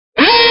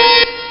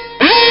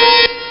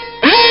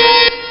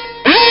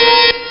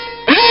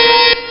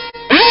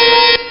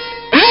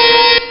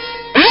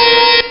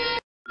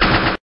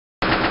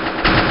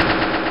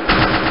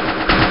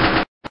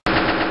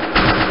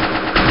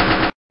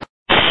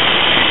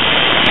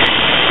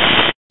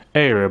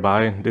Hey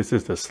everybody, this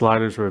is the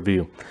Sliders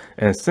Review,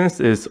 and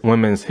since it's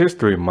Women's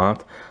History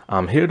Month,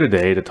 I'm here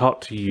today to talk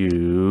to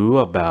you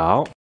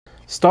about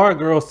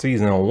Stargirl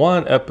Season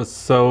 1,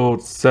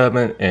 Episode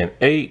 7 and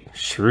 8,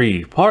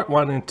 Shiv, Part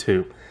 1 and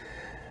 2.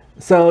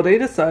 So they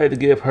decided to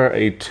give her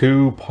a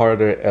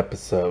two-parter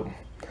episode.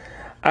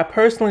 I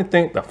personally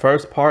think the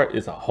first part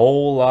is a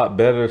whole lot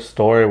better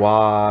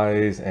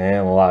story-wise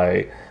and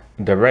like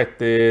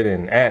directed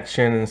and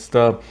action and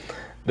stuff.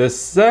 The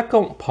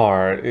second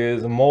part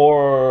is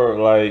more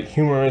like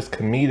humorous,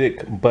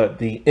 comedic, but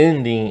the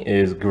ending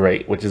is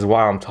great, which is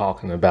why I'm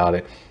talking about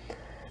it.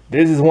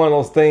 This is one of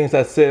those things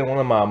I said in one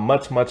of my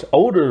much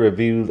older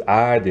reviews.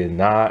 I did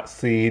not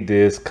see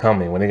this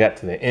coming when it got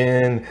to the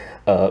end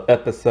of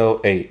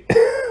episode 8.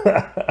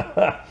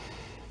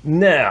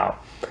 Now,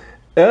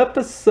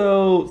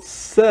 episode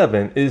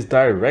 7 is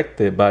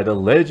directed by the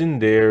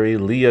legendary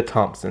Leah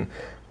Thompson.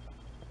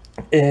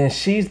 And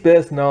she's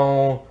best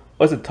known,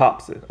 what's it,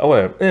 Thompson? Oh,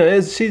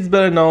 whatever. She's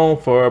better known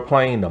for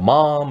playing the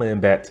mom in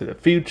Back to the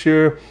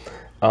Future,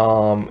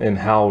 and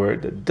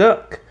Howard the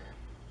Duck,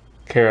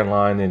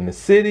 Caroline in the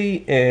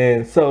City.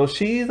 And so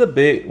she's a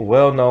big,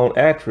 well-known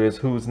actress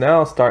who's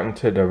now starting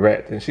to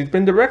direct. And she's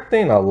been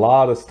directing a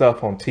lot of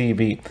stuff on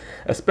TV,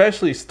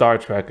 especially Star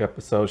Trek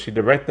episodes. She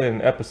directed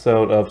an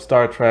episode of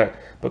Star Trek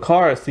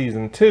Picard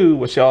Season 2,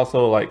 which she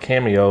also like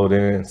cameoed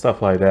in and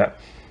stuff like that.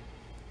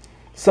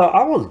 So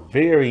I was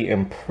very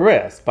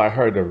impressed by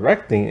her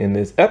directing in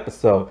this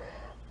episode.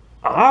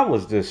 I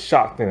was just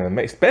shocked and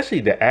amazed, especially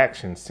the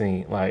action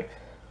scene. Like,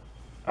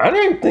 I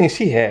didn't think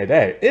she had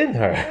that in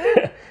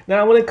her.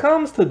 Now, when it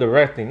comes to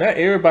directing, not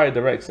everybody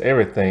directs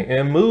everything.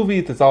 In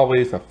movies, it's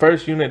always a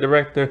first unit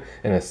director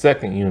and a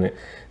second unit.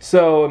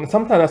 So, and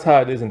sometimes that's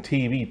how it is in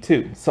TV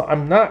too. So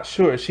I'm not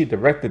sure if she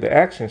directed the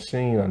action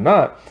scene or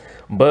not,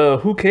 but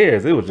who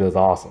cares? It was just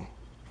awesome.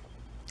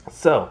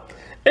 So,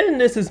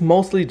 and this is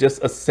mostly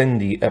just a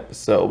Cindy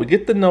episode. We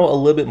get to know a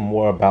little bit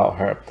more about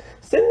her.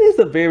 Cindy's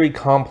a very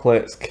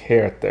complex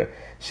character.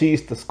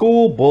 She's the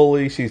school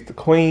bully, she's the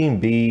queen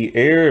bee,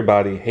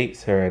 everybody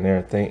hates her and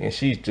everything, and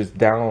she's just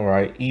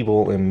downright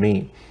evil and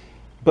mean.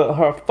 But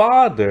her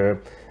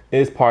father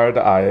is part of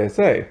the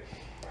ISA.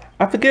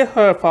 I forget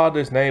her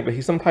father's name, but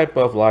he's some type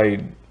of like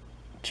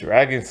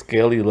dragon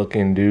scaly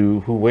looking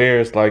dude who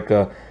wears like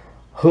a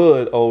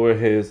hood over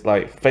his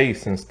like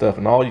face and stuff,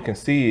 and all you can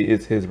see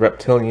is his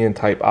reptilian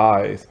type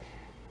eyes.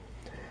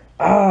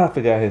 I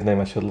forgot his name.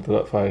 I should look it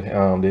up if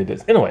I did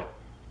this. Anyway,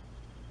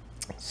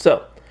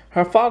 so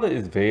her father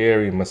is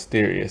very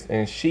mysterious,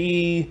 and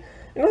she,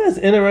 you know, it's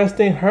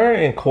interesting. Her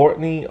and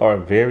Courtney are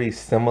very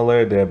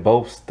similar. They're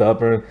both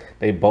stubborn.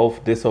 They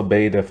both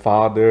disobey their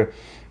father.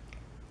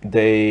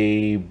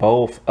 They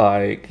both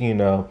like, you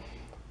know,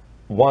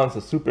 one's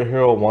a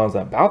superhero, one's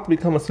about to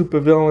become a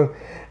supervillain.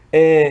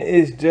 And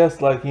it's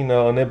just like, you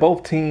know, and they're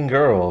both teen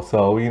girls.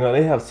 So, you know,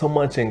 they have so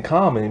much in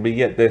common, but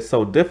yet they're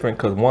so different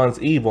because one's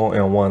evil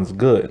and one's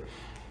good.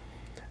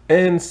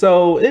 And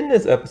so in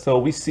this episode,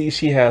 we see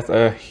she has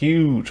a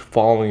huge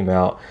falling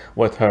out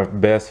with her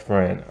best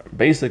friend,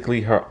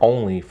 basically her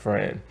only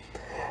friend.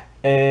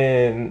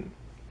 And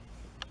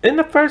in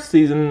the first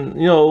season,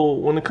 you know,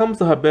 when it comes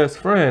to her best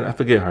friend, I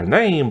forget her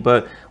name,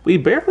 but we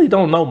barely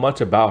don't know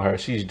much about her.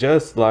 She's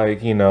just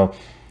like, you know,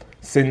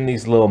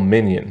 Sydney's little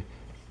minion.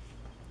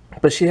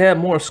 But she had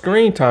more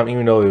screen time,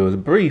 even though it was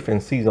brief in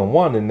season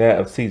 1 than that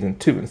of season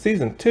 2. In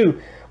season 2,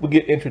 we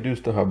get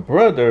introduced to her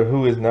brother,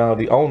 who is now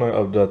the owner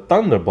of the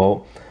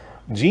Thunderbolt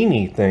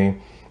genie thing.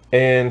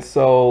 And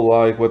so,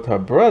 like, with her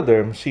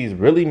brother, she's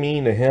really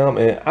mean to him.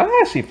 And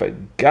I actually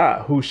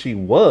forgot who she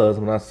was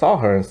when I saw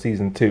her in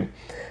season 2,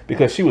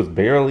 because she was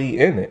barely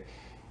in it.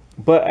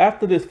 But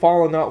after this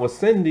falling out with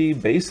Cindy,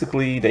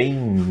 basically, they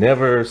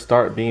never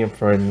start being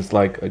friends,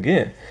 like,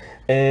 again.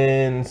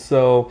 And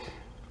so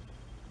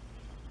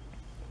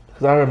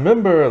I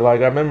remember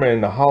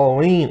in the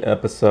Halloween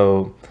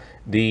episode,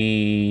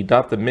 the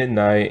Dr.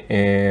 Midnight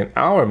and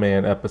Our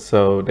Man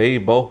episode, they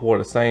both wore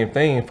the same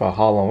thing for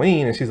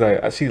Halloween. And she's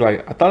like, I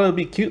thought it'd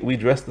be cute we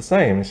dressed the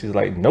same. And she's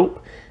like,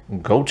 nope,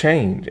 go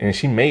change. And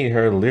she made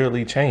her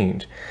literally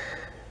change.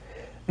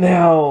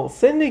 Now,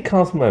 Cindy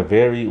comes from a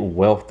very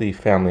wealthy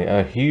family,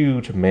 a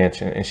huge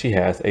mansion, and she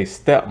has a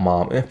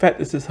stepmom. In fact,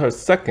 this is her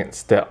second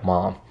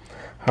stepmom.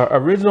 Her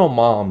original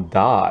mom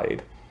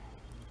died.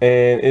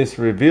 And it's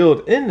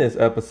revealed in this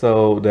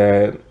episode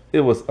that it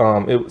was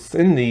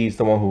Cindy's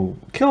the one who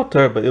killed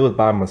her, but it was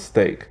by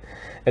mistake.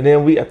 And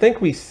then I think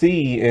we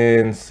see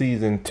in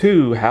season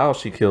 2 how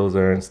she kills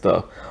her and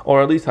stuff, or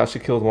at least how she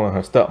kills one of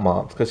her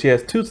stepmoms, because she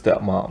has 2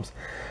 stepmoms.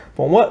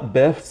 From what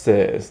Beth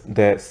says,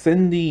 that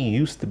Cindy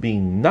used to be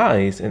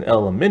nice in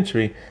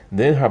elementary,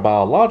 then her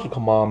biological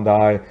mom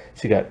died,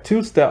 she got 2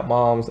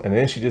 stepmoms, and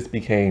then she just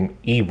became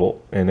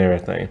evil and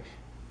everything.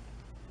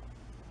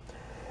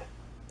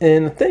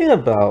 And the thing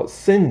about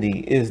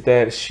Cindy is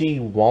that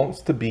she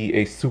wants to be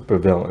a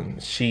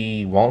supervillain.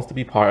 She wants to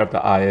be part of the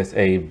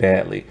ISA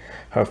badly.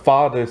 Her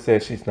father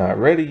says she's not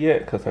ready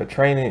yet because her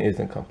training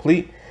isn't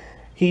complete.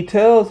 He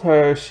tells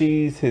her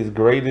she's his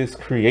greatest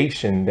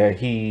creation that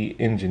he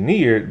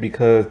engineered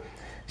because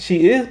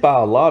she is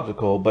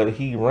biological, but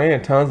he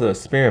ran tons of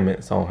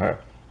experiments on her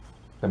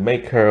to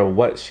make her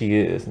what she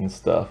is and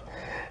stuff.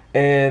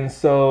 And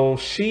so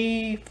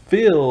she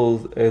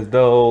feels as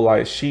though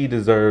like she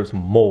deserves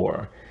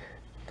more.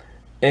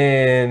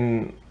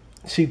 And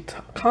she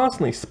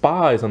constantly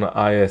spies on the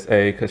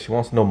ISA because she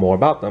wants to know more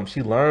about them.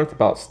 She learns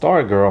about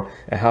Stargirl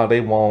and how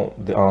they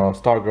want the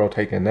Stargirl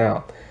taken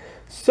down.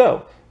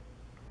 So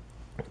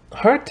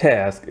her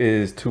task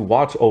is to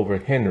watch over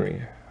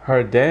Henry.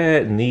 Her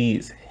dad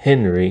needs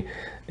Henry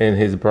and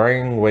his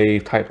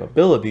brainwave type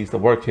abilities to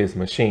work his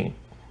machine.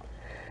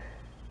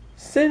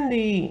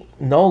 Cindy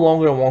no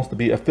longer wants to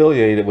be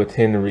affiliated with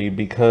Henry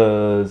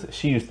because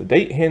she used to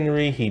date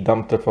Henry. He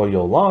dumped her for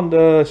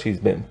Yolanda. She's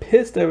been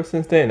pissed ever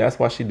since then. That's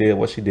why she did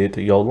what she did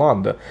to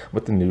Yolanda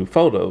with the new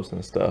photos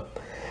and stuff.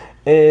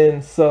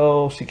 And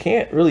so she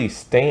can't really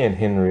stand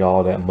Henry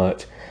all that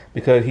much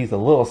because he's a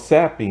little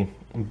sappy.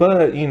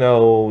 But, you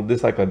know,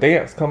 there's like a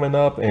dance coming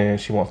up and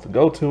she wants to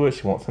go to it.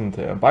 She wants him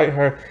to invite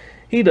her.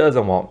 He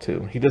doesn't want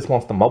to. He just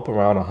wants to mope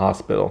around a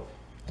hospital.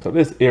 So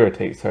this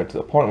irritates her to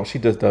the point where she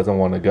just doesn't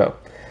want to go.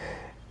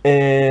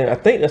 And I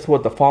think that's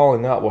what the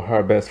falling out with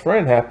her best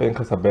friend happened,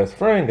 because her best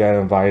friend got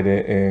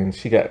invited and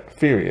she got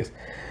furious.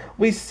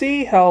 We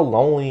see how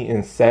lonely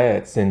and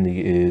sad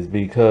Cindy is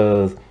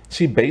because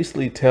she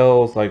basically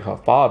tells like her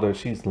father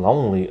she's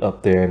lonely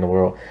up there in the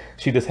world.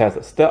 She just has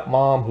a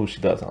stepmom who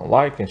she doesn't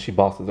like and she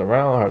bosses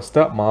around. Her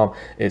stepmom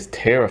is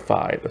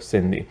terrified of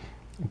Cindy.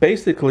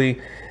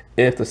 Basically,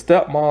 if the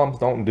stepmoms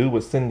don't do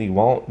what Cindy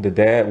wants, the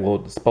dad will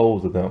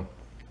dispose of them,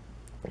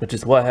 which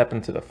is what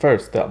happened to the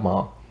first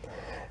stepmom.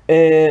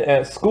 And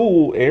at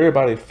school,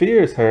 everybody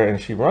fears her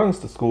and she runs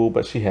to school,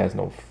 but she has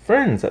no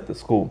friends at the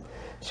school.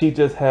 She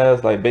just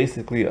has like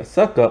basically a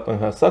suck up,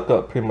 and her suck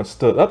up pretty much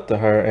stood up to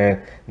her,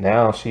 and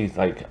now she's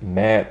like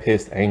mad,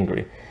 pissed,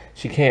 angry.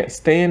 She can't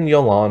stand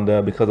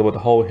Yolanda because of the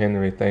whole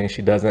Henry thing.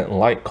 She doesn't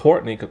like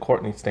Courtney because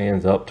Courtney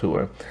stands up to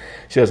her.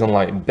 She doesn't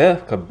like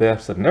Beth because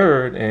Beth's a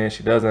nerd, and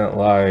she doesn't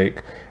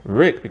like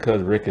Rick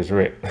because Rick is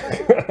Rick.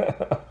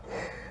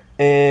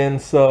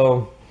 And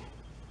so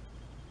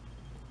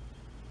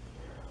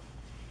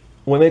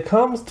when it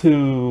comes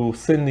to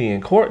Cindy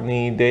and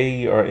Courtney,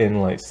 they are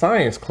in like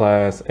science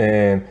class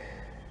and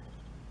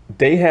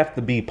they have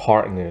to be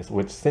partners,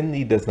 which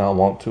Cindy does not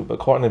want to. But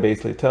Courtney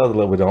basically tells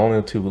her, we're the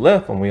only two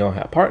left and we don't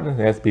have partners,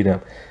 it has to be them.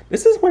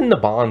 This is when the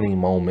bonding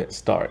moment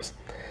starts.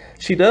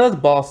 She does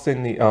boss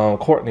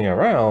Courtney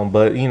around,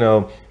 but you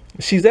know,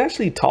 she's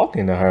actually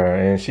talking to her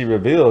and she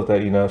reveals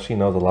that, you know, she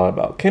knows a lot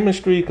about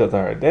chemistry because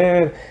of her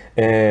dad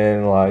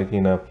and like,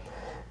 you know,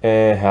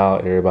 and how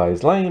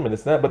everybody's lame and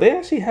it's that, but they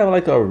actually have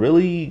like a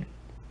really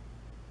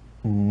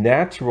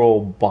natural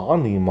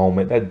bonding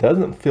moment that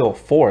doesn't feel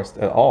forced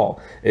at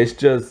all. It's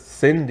just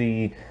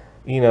Cindy,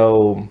 you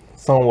know,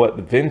 somewhat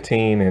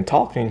venting and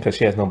talking because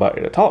she has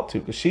nobody to talk to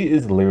because she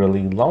is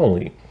literally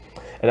lonely.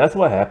 And that's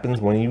what happens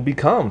when you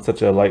become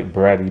such a like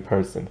bratty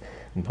person.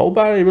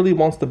 Nobody really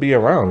wants to be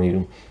around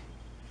you.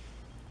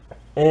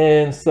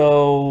 And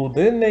so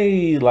then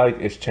they like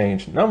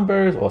exchange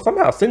numbers, or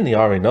somehow Cindy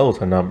already knows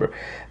her number.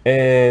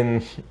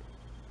 And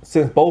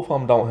since both of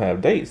them don't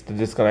have dates, they're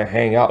just gonna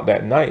hang out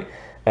that night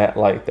at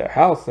like their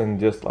house and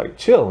just like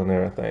chill and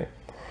everything.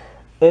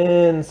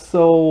 And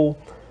so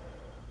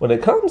when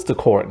it comes to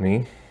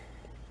Courtney,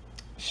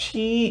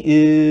 she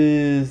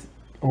is,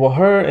 well,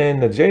 her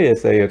and the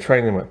JSA are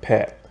training with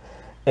Pat.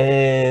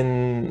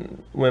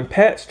 And when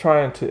Pat's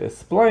trying to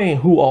explain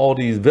who all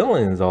these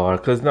villains are,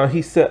 because now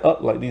he set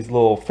up like these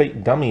little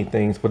fake dummy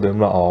things for them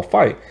to all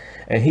fight,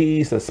 and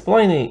he's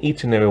explaining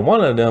each and every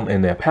one of them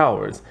and their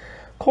powers.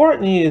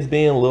 Courtney is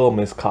being a little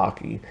Miss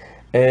Cocky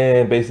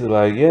and basically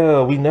like,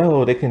 yeah, we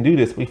know they can do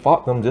this, we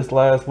fought them just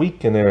last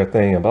week and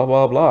everything and blah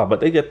blah blah,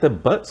 but they get their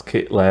butts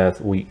kicked last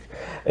week.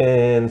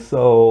 And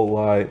so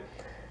like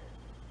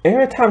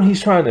every time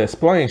he's trying to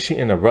explain, she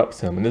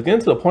interrupts him. And it's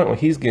getting to the point where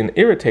he's getting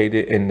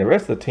irritated and the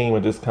rest of the team are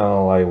just kind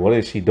of like, what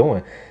is she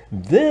doing?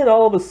 Then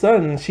all of a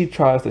sudden, she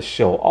tries to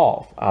show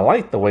off. I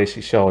like the way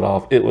she showed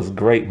off. It was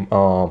great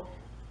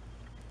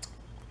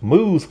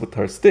moves with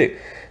her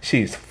stick.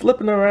 She's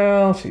flipping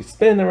around, she's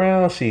spinning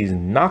around, she's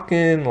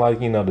knocking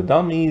like, you know, the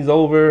dummies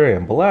over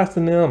and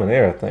blasting them and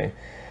everything.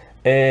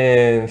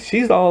 And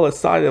she's all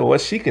excited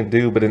what she can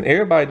do, but then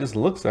everybody just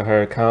looks at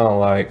her kind of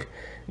like,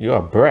 you're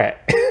a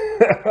brat.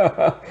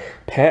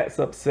 Pat's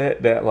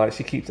upset that like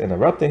she keeps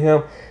interrupting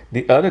him.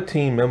 The other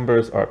team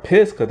members are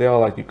pissed because they're all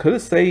like, you could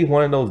have saved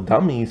one of those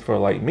dummies for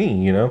like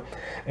me, you know.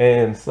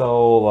 And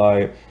so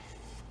like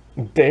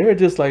they're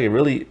just like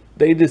really,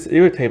 they just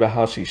irritate about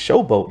how she's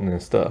showboating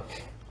and stuff.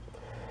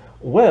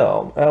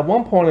 Well, at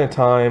one point in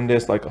time,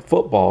 there's like a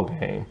football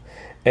game.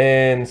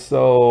 And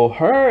so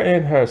her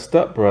and her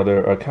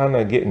stepbrother are kind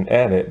of getting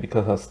at it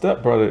because her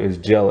stepbrother is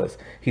jealous.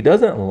 He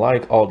doesn't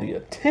like all the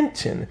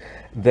attention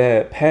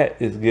that Pat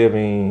is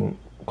giving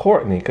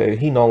Courtney because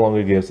he no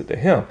longer gives it to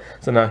him.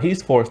 So now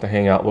he's forced to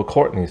hang out with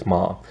Courtney's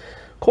mom.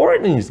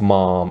 Courtney's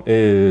mom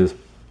is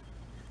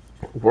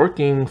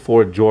working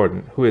for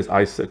Jordan, who is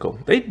Icicle.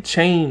 They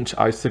changed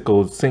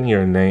Icicle's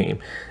senior name.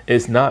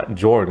 It's not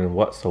Jordan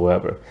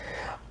whatsoever.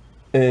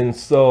 And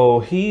so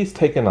he's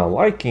taken a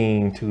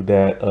liking to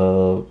that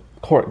of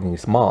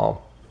Courtney's mom.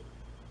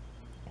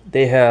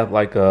 They have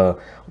like a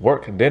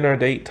work dinner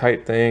date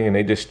type thing, and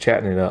they just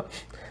chatting it up.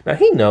 Now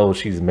he knows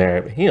she's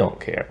married, but he don't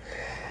care.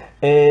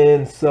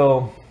 And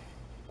so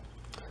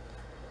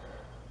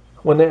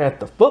when they're at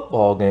the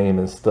football game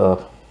and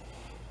stuff,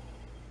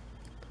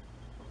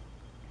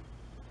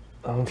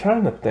 I'm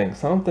trying to think.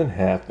 Something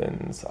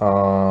happens.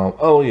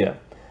 Oh yeah,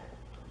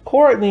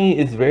 Courtney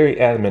is very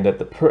adamant that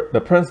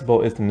the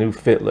principal is the new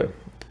fiddler.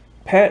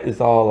 Pat is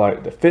all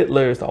like, the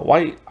fiddler is a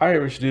white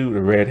Irish dude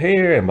with red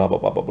hair and blah blah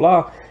blah blah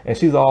blah, and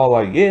she's all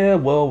like, yeah,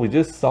 well, we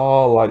just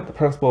saw like the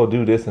principal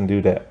do this and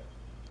do that.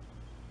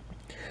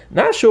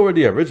 Not sure where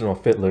the original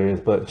fiddler is,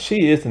 but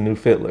she is the new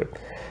fiddler.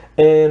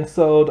 And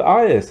so the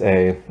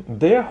ISA,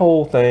 their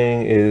whole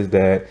thing is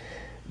that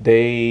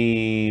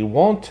they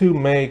want to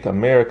make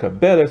America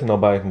better so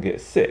nobody can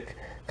get sick.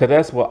 Because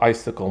that's what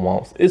Icicle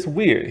wants. It's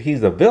weird.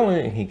 He's a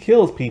villain and he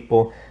kills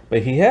people,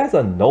 but he has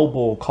a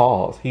noble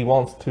cause. He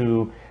wants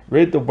to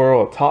rid the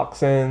world of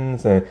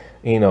toxins and,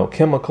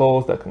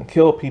 chemicals that can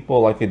kill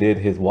people, like it did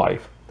his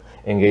wife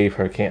and gave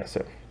her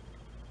cancer.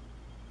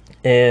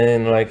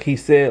 And like he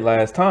said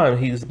last time,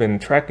 he's been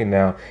tracking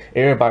down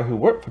everybody who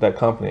worked for that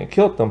company and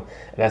killed them.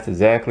 And that's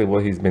exactly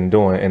what he's been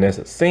doing. And there's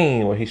a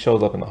scene where he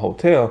shows up in the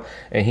hotel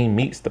and he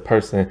meets the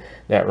person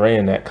that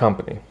ran that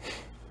company.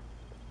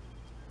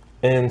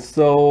 And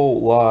so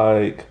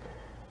like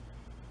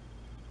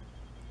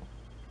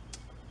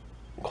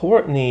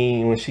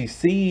Courtney, when she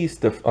sees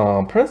the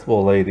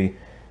principal lady,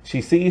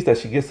 she sees that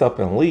she gets up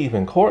and leave,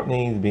 and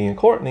Courtney's being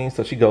Courtney,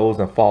 so she goes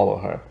and follow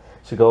her.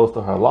 She goes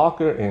to her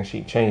locker and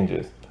she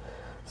changes.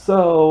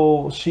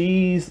 So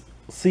she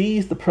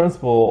sees the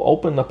principal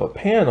open up a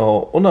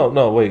panel. Oh,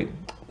 no, wait.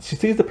 She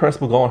sees the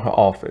principal go in her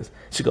office.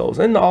 She goes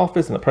in the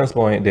office and the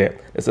principal ain't there.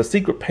 It's a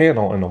secret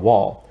panel in the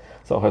wall.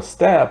 So her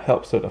staff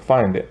helps her to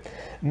find it.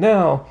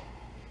 Now,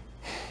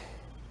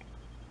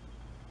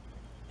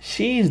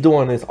 she's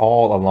doing this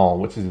all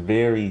alone, which is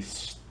very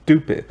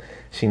stupid.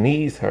 She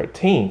needs her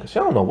team because she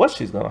don't know what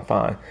she's going to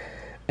find.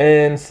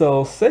 And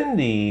so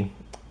Cindy...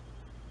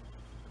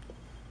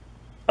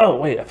 Oh,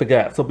 wait, I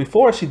forgot. So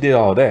before she did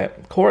all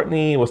that,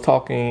 Courtney was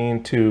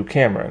talking to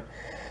Cameron,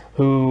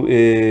 who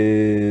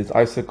is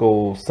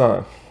Icicle's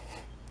son.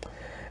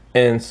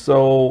 And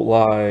so,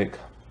 like,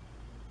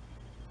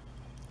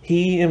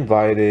 he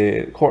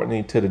invited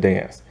Courtney to the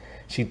dance.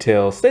 She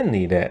tells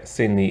Cindy that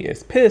Cindy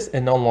is pissed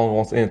and no longer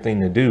wants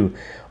anything to do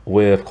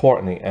with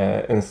Courtney.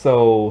 And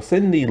so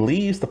Cindy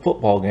leaves the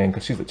football game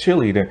because she's a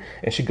cheerleader,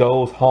 and she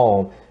goes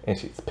home and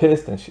she's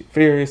pissed and she's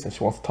furious and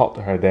she wants to talk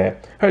to her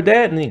dad. Her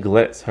dad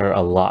neglects her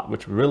a lot,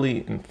 which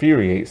really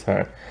infuriates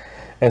her.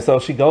 And so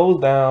she goes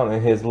down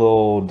in his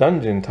little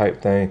dungeon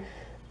type thing,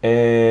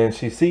 and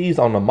she sees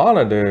on the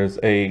monitors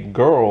a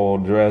girl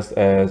dressed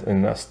as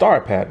in a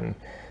star pattern.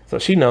 So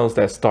she knows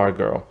that's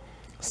Stargirl.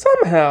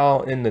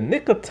 Somehow, in the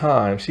nick of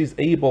time, she's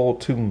able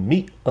to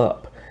meet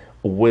up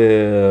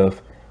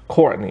with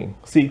Courtney.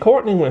 See,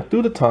 Courtney went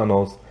through the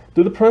tunnels,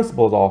 through the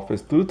principal's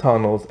office, through the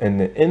tunnels, and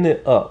then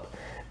ended up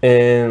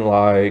in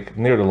like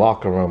near the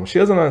locker room. She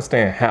doesn't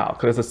understand how,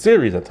 because it's a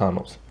series of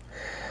tunnels.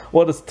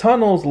 Well, the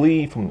tunnels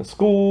lead from the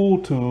school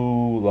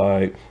to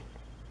like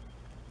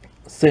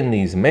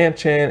Cindy's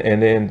mansion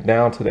and then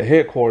down to the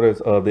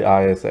headquarters of the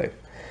ISA.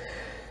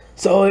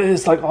 So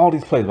it's like all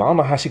these places, but I don't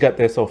know how she got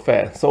there so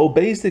fast. So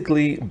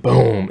basically,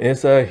 boom,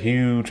 it's a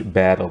huge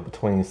battle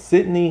between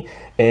Sydney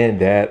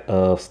and that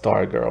of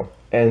Stargirl.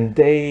 And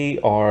they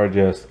are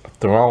just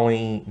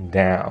throwing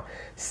down.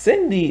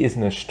 Cindy is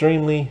an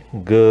extremely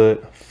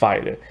good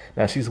fighter.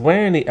 Now she's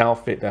wearing the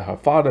outfit that her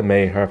father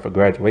made her for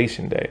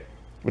graduation day,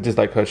 which is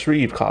like her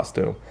Shiv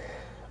costume.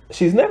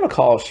 She's never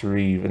called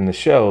Shiv in the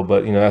show,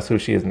 but that's who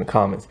she is in the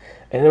comics.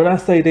 And when I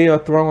say they are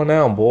throwing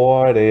down,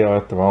 boy, they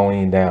are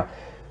throwing down.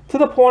 To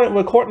the point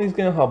where Courtney's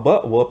getting her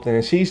butt whooped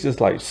and she's just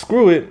like,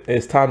 screw it,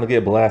 it's time to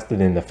get blasted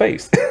in the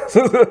face.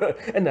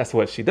 And that's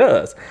what she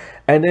does.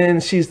 And then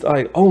she's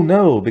like, oh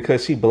no,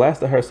 because she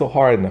blasted her so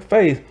hard in the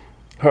face,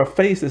 her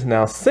face is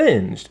now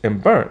singed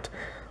and burnt.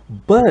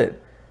 But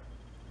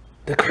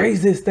the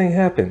craziest thing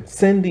happened.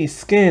 Cindy's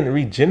skin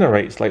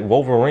regenerates like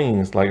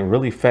Wolverine's, like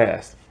really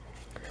fast.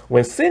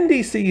 When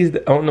Cindy sees,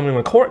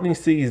 when Courtney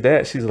sees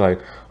that, she's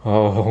like,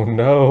 oh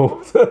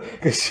no,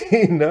 because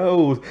she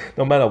knows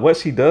no matter what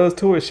she does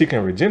to her, she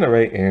can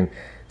regenerate, and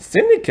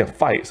Cindy can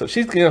fight. So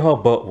she's getting her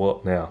butt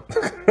whooped now.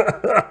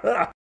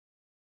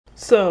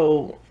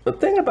 So the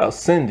thing about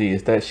Cindy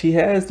is that she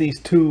has these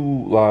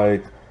two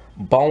like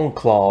bone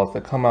claws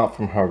that come out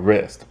from her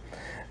wrist.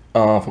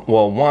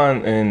 Well,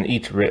 one in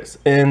each wrist.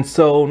 And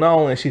so not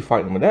only is she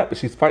fighting with that, but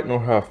she's fighting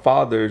with her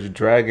father's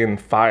dragon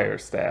fire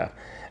staff.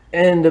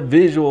 And the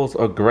visuals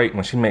are great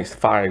when she makes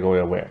fire go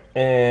everywhere.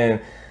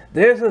 And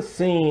there's a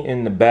scene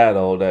in the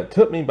battle that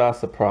took me by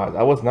surprise.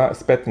 I was not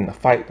expecting the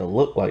fight to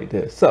look like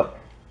this. So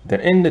they're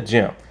in the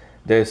gym.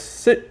 They're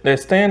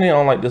standing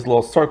on like this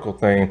little circle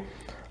thing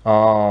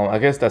I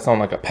guess that's on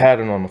like a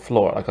pattern on the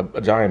floor, like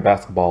a giant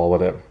basketball or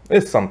whatever.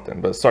 It's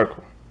something, but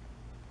circle.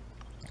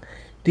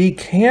 The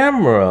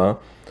camera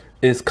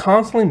is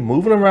constantly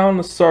moving around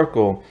the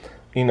circle,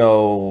 you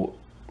know,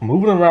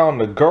 moving around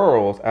the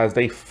girls as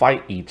they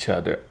fight each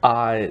other.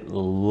 I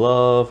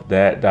love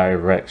that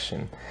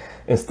direction.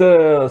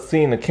 Instead of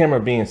seeing the camera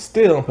being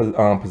still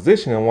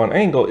positioned in one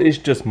angle, it's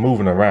just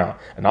moving around.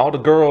 And all the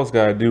girls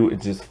gotta do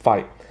is just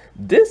fight.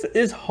 This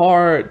is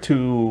hard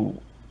to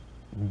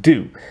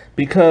do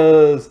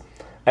because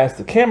as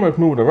the camera is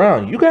moving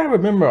around, you gotta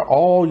remember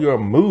all your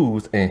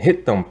moves and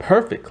hit them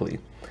perfectly.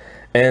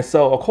 And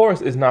so, of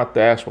course, it's not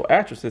the actual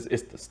actresses,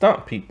 it's the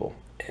stunt people.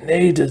 And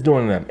they just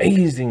doing an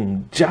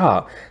amazing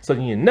job. So,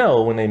 you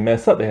know, when they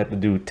mess up, they have to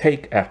do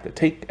take after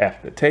take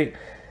after take.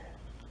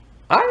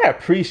 I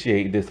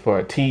appreciate this for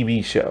a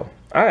TV show.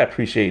 I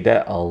appreciate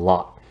that a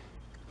lot.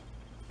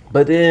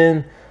 But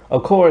then,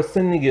 of course,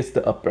 Cindy gets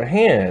the upper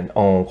hand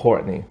on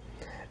Courtney.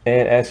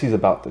 And as she's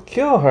about to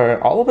kill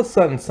her, all of a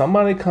sudden,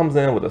 somebody comes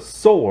in with a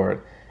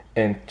sword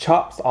and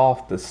chops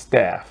off the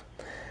staff.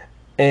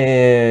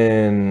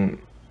 And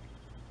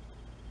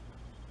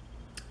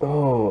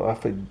oh, I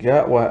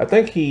forgot what. I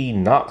think he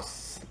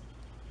knocks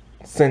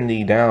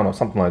Cindy down or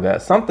something like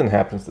that. Something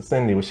happens to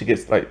Cindy where she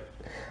gets like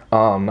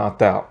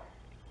knocked out.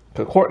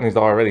 Because Courtney's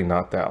already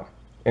knocked out.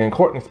 And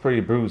Courtney's pretty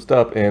bruised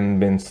up and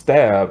been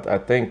stabbed, I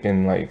think,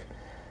 in like,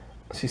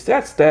 she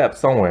got stabbed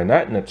somewhere,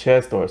 not in the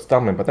chest or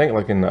stomach, but I think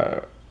like in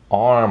the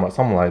arm or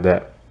something like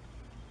that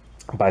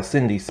by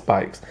Cindy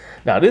Spikes.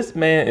 Now this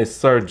man is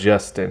Sir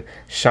Justin,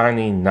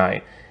 Shining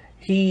Knight.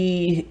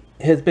 He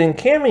has been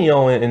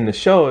cameoing in the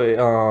show,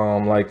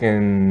 like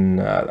in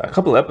a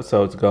couple of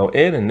episodes ago,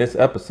 and in this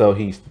episode,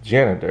 he's the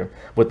janitor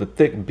with the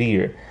thick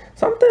beard.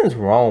 Something's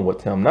wrong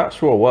with him. Not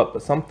sure what,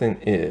 but something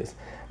is.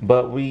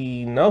 But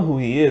we know who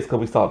he is because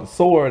we saw the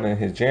sword in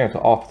his janitor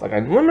office. Like I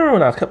remember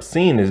when I kept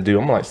seeing this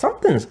dude, I'm like,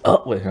 something's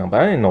up with him,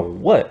 but I didn't know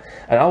what.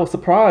 And I was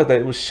surprised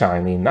that it was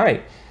Shining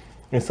Knight.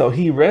 And so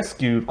he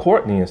rescued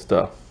Courtney and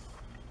stuff.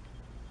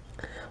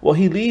 Well,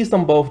 he leaves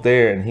them both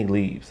there and he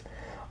leaves.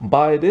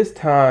 By this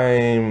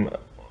time,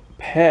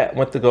 Pat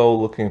went to go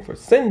looking for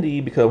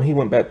Cindy because when he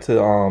went back to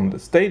the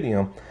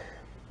stadium,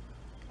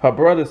 her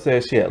brother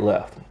said she had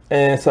left.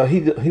 And so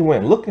he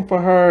went looking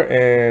for her,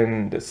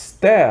 and the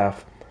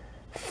staff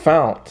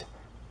found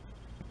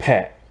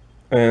Pat.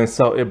 And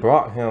so it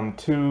brought him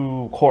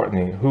to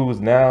Courtney, who's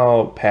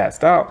now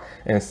passed out,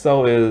 and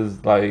so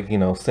is, like, you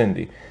know,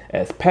 Cindy.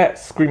 As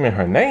Pat's screaming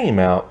her name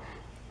out,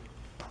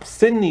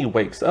 Cindy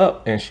wakes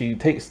up and she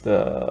takes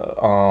the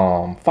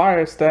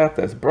fire staff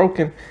that's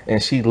broken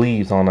and she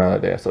leaves on out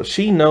of there. So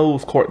she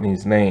knows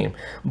Courtney's name,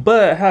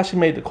 but how she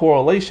made the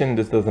correlation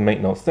just doesn't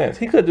make no sense.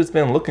 He could have just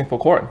been looking for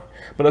Courtney,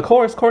 but of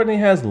course Courtney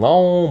has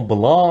long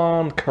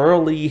blonde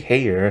curly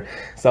hair,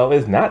 so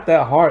it's not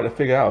that hard to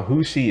figure out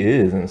who she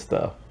is and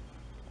stuff.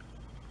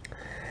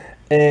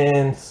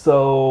 And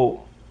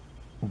so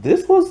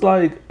this was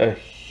like a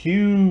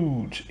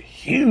huge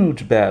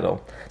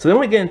battle. So then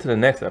we get into the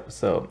next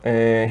episode,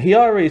 and he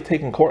already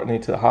taken Courtney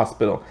to the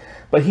hospital,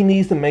 but he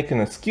needs to make an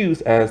excuse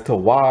as to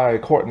why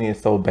Courtney is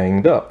so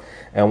banged up.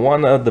 And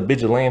one of the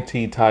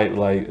vigilante type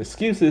like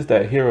excuses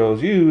that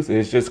heroes use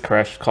is just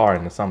crash the car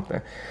into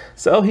something.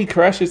 So he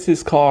crashes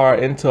his car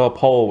into a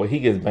pole where he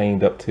gets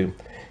banged up too.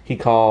 He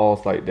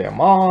calls like their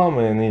mom,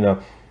 and you know,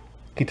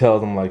 he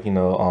tells them like, you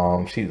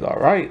know, she's all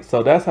right.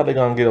 So that's how they're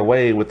gonna get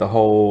away with the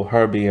whole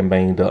her being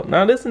banged up.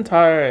 Now this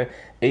entire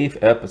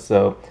 8th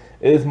episode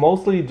is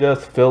mostly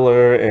just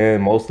filler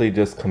and mostly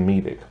just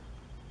comedic.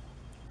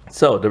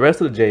 So the rest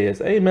of the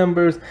JSA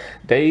members,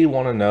 they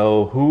want to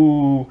know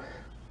who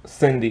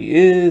Cindy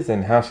is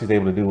and how she's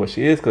able to do what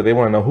she is, because they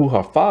want to know who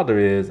her father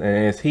is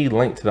and is he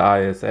linked to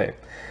the ISA.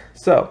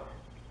 So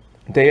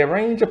they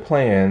arrange a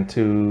plan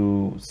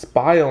to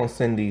spy on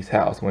Cindy's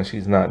house when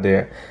she's not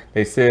there.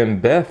 They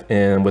send Beth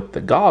in with the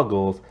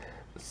goggles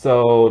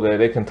so that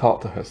they can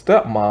talk to her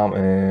stepmom,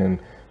 and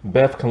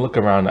Beth can look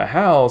around the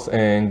house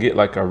and get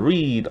like a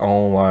read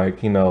on,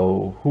 like, you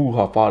know, who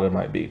her father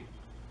might be.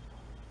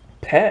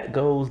 Pat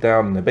goes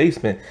down in the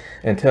basement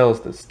and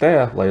tells the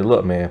staff, like,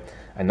 look, man,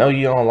 I know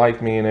you don't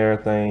like me and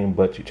everything,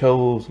 but you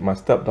chose my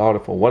stepdaughter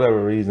for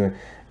whatever reason,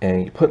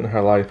 and you're putting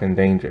her life in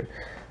danger.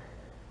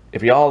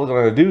 If y'all are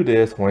going to do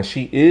this, when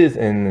she is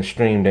in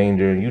extreme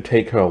danger, you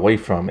take her away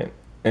from it.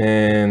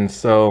 And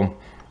so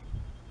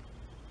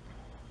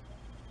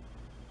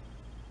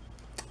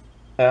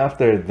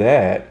after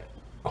that,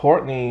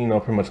 Courtney, you know,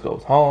 pretty much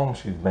goes home.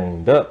 She's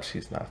banged up.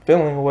 She's not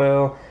feeling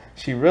well.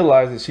 She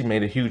realizes she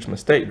made a huge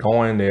mistake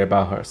going there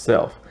by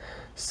herself.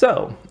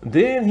 So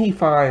then he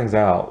finds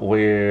out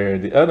where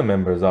the other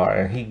members are,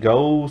 and he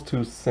goes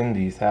to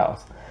Cindy's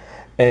house.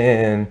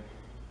 And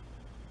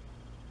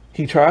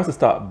he tries to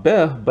stop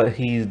Beth, but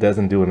he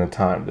doesn't do it in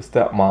time. The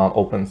stepmom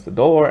opens the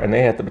door, and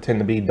they have to pretend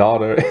to be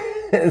daughter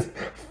and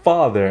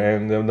father.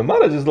 And the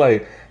mother just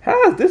like,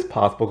 how is this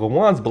possible? Because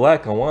one's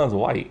black and one's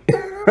white.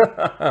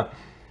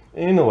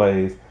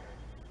 Anyways,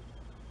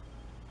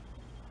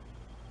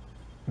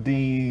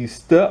 the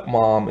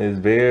stepmom is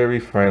very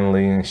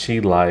friendly and she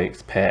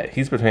likes Pat.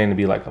 He's pretending to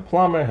be like a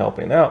plumber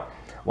helping out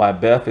while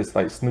Beth is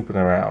like snooping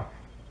around.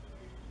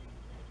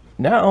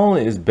 Not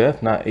only is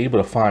Beth not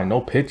able to find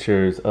no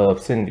pictures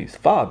of Cindy's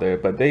father,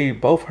 but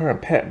both her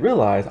and Pat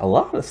realize a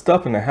lot of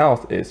stuff in the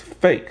house is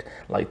fake,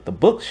 like the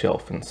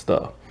bookshelf and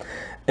stuff.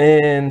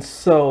 And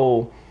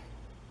so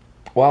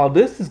while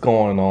this is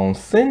going on,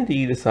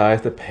 Cindy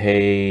decides to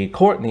pay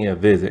Courtney a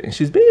visit, and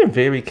she's being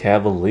very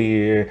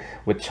cavalier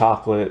with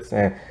chocolates,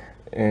 and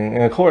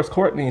of course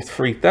Courtney's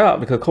freaked out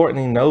because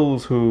Courtney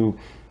knows who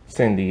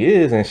Cindy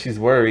is, and she's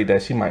worried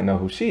that she might know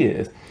who she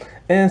is.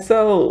 And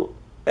so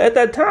at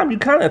that time, you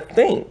kind of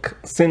think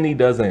Cindy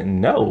doesn't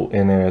know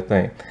and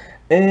everything.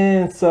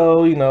 And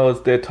so,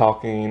 as they're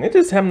talking, they're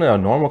just having a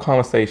normal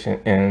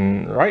conversation,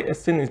 and right as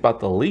Cindy's about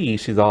to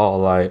leave, she's all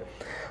like,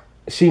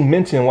 she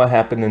mentioned what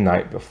happened the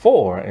night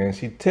before, and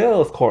she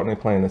tells Courtney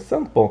plain and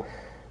simple,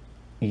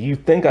 you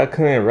think I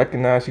couldn't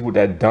recognize you with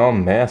that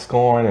dumb mask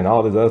on and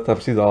all this other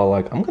stuff? She's all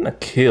like, I'm gonna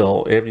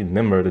kill every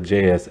member of the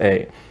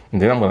JSA,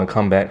 and then I'm gonna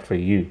come back for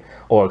you,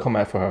 or come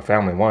back for her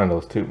family, one of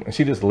those two. And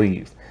she just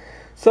leaves.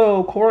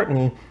 So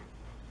Courtney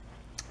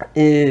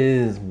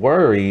is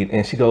worried,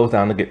 and she goes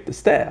down to get the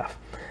staff,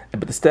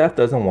 but the staff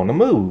doesn't want to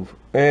move.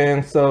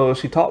 And so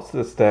she talks to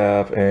the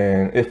staff,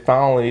 and it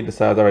finally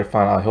decides, all right,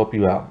 fine, I'll help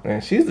you out.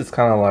 And she's just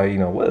kind of like,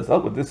 what is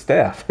up with this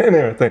staff and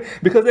everything,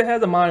 because it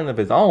has a mind of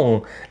its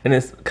own, and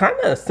it's kind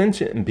of a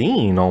sentient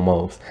being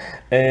almost.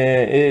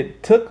 And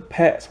it took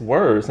Pat's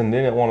words and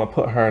didn't want to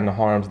put her in the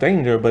harm's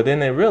danger, but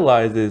then it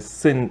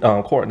realizes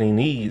Courtney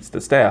needs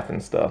the staff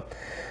and stuff.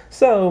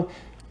 So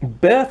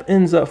Beth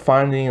ends up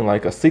finding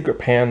like a secret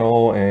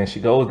panel, and she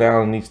goes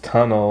down in these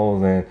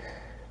tunnels, and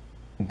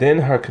then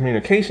her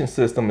communication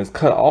system is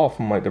cut off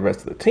from like the rest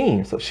of the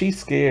team. So she's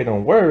scared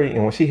and worried,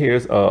 and when she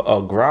hears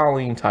a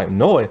growling type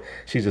noise,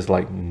 she's just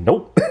like,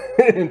 nope,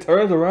 and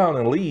turns around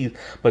and leaves.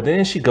 But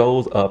then she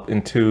goes up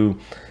into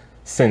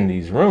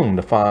Cindy's room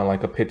to find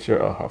like a picture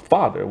of her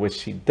father, which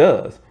she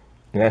does.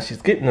 And as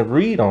she's getting a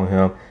read on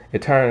him,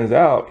 it turns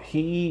out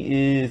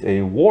he is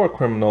a war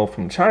criminal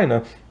from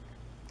China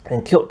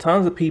and killed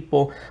tons of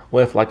people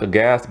with like a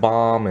gas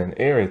bomb and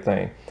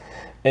everything.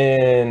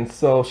 And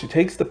so she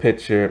takes the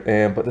picture,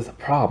 but there's a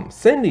problem.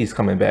 Cindy's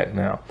coming back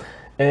now.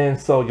 And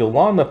so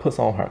Yolanda puts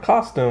on her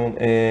costume,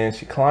 and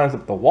she climbs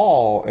up the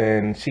wall,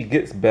 and she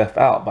gets Beth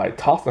out by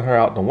tossing her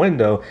out the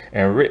window,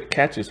 and Rick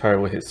catches her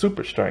with his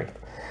super strength.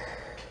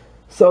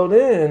 So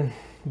then,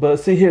 but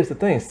see, here's the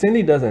thing.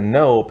 Cindy doesn't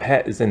know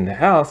Pat is in the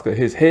house because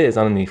his head's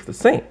underneath the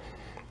sink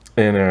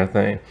and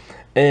everything.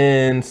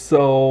 And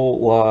so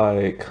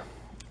like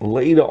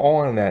later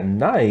on that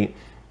night,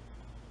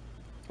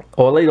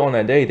 or later on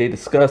that day, they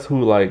discuss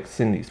who like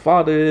Cindy's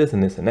father is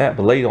and this and that.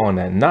 But later on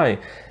that night,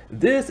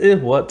 this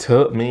is what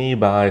took me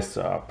by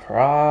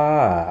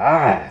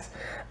surprise.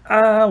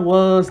 I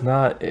was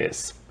not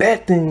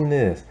expecting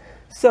this.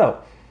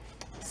 So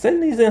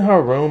Cindy's in her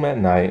room at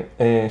night,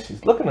 and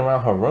she's looking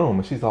around her room,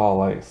 and she's all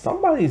like,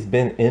 somebody's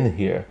been in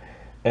here.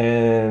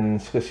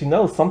 And because she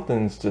knows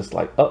something's just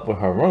like up with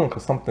her room,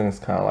 because something's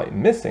kind of like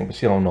missing, but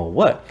she don't know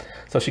what.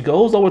 So she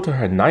goes over to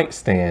her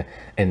nightstand,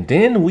 and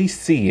then we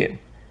see it.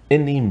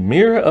 In the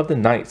mirror of the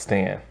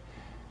nightstand,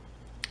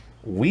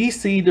 we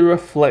see the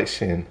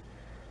reflection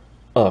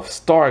of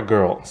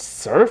Stargirl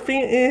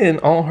surfing in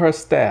on her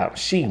staff.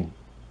 She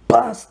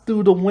busts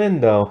through the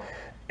window,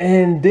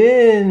 and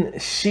then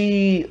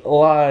she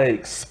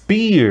like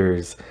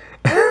spears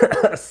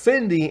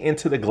Cindy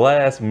into the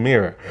glass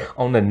mirror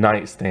on the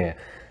nightstand.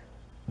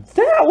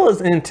 That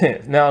was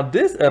intense. Now,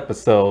 this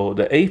episode,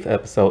 the 8th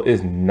episode,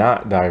 is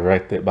not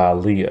directed by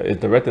Leah. It's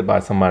directed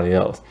by somebody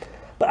else.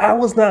 But I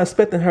was not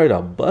expecting her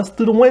to bust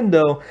through the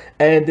window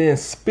and then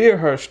spear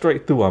her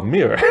straight through a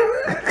mirror.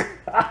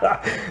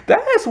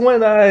 That's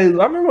when I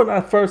remember when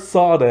I first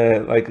saw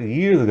that like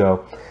years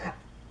ago.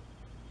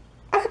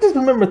 I just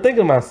remember thinking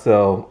to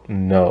myself,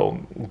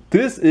 no,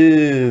 this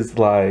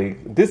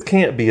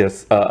can't be a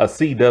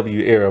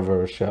CW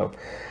Arrowverse show.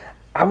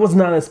 I was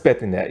not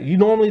expecting that. You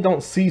normally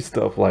don't see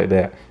stuff like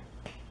that.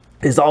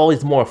 It's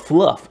always more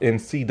fluff in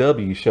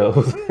CW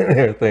shows and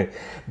everything.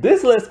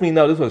 This lets me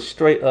know this was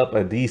straight up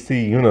a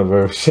DC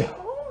Universe show.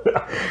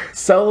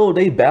 So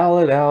they battle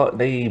it out.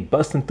 They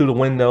busting through the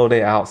window.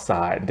 They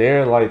outside.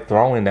 They're like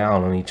throwing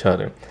down on each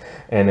other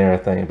and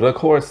everything. But of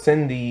course,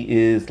 Cindy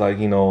is like,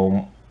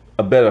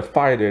 a better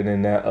fighter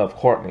than that of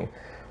Courtney.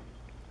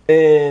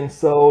 And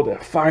so they're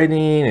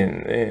fighting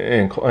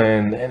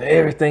and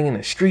everything in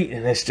the street,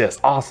 and it's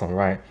just awesome,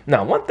 right?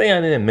 Now, one thing I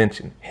didn't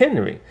mention,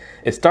 Henry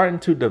is starting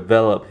to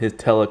develop his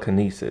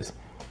telekinesis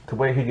to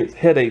where he gets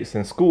headaches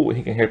in school and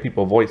he can hear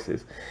people's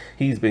voices.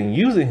 He's been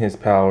using his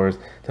powers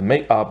to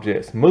make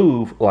objects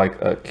move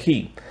like a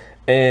key.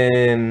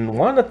 And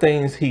one of the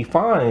things he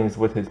finds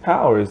with his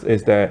powers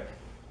is that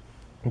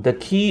the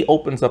key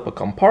opens up a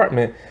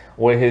compartment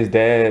where his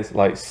dad's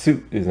like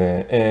suit is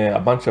in, and a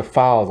bunch of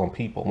files on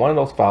people. One of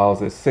those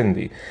files is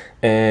Cindy,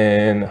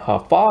 and her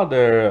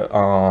father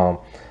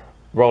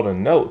wrote a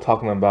note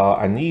talking about,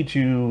 I need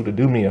you to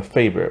do me a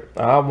favor.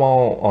 I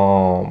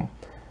want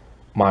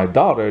my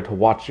daughter to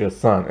watch your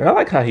son. And I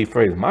like how he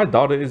phrased, my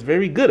daughter is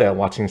very good at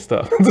watching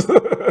stuff.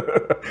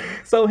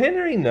 So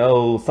Henry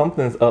knows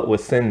something's up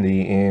with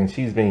Cindy and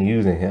she's been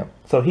using him.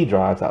 So he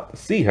drives out to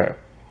see her.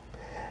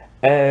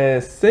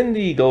 As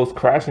Cindy goes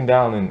crashing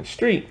down in the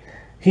street,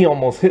 he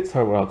almost hits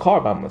her with a car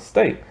by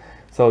mistake.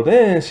 So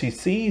then she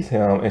sees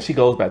him and she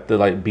goes back to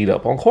like beat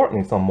up on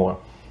Courtney some more.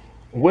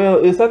 Well,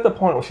 it's at the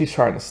point where she's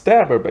trying to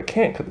stab her but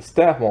can't because the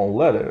staff won't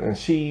let her. And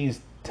she's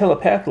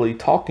telepathically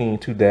talking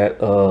to that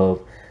of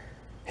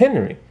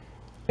Henry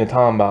and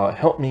talking about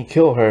help me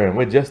kill her and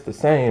we're just the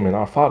same and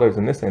our fathers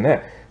and this and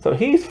that. So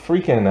he's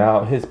freaking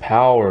out. His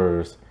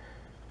powers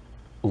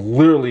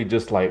literally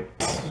just like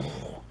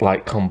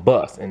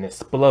combust and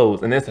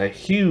explodes, and it's a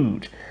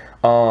huge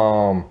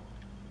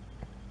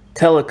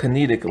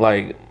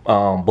telekinetic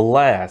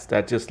blast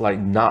that just like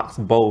knocks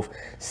both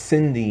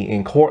Cindy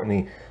and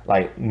Courtney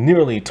like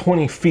nearly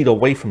 20 feet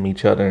away from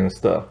each other and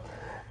stuff.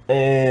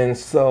 And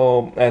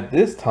so at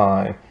this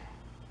time,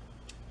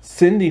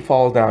 Cindy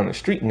falls down the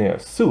street near a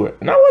sewer.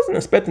 And I wasn't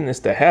expecting this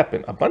to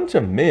happen. A bunch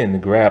of men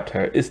grabbed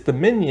her. It's the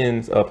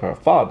minions of her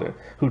father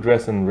who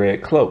dress in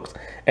red cloaks.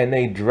 And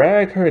they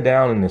drag her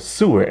down in the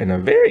sewer in a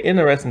very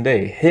interesting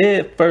day,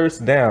 head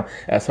first down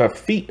as her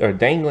feet are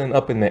dangling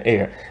up in the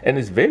air. And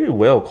it's very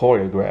well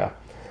choreographed.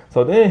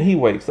 So then he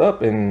wakes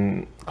up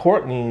and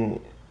Courtney,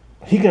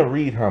 he can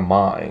read her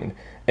mind.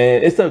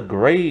 And it's a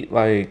great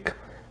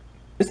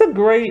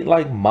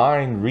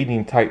mind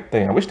reading type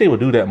thing. I wish they would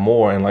do that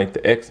more in like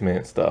the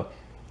X-Men stuff.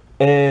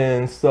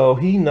 And so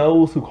he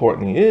knows who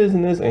Courtney is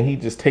in this, and he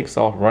just takes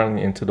off running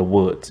into the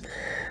woods.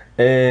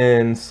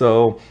 And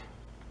so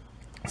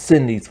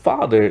Cindy's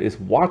father is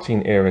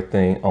watching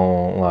everything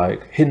on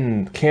like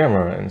hidden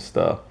camera and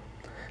stuff.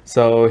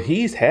 So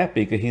he's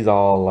happy because he's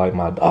all like,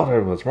 my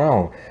daughter was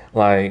wrong.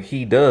 Like,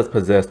 he does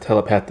possess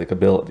telepathic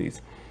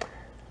abilities.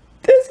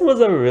 This was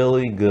a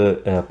really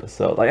good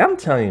episode. Like, I'm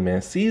telling you,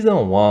 man,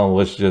 season 1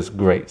 was just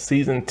great.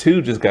 Season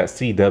 2 just got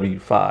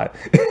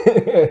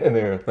CW5 and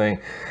everything.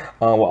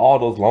 With all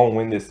those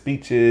long-winded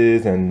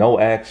speeches and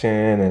no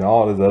action and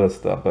all this other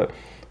stuff. But,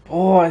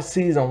 boy,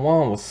 season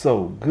 1 was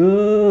so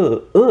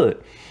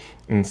good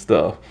and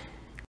stuff.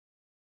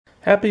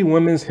 Happy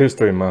Women's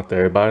History Month,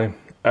 everybody.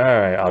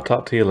 Alright, I'll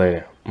talk to you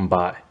later.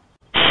 Bye.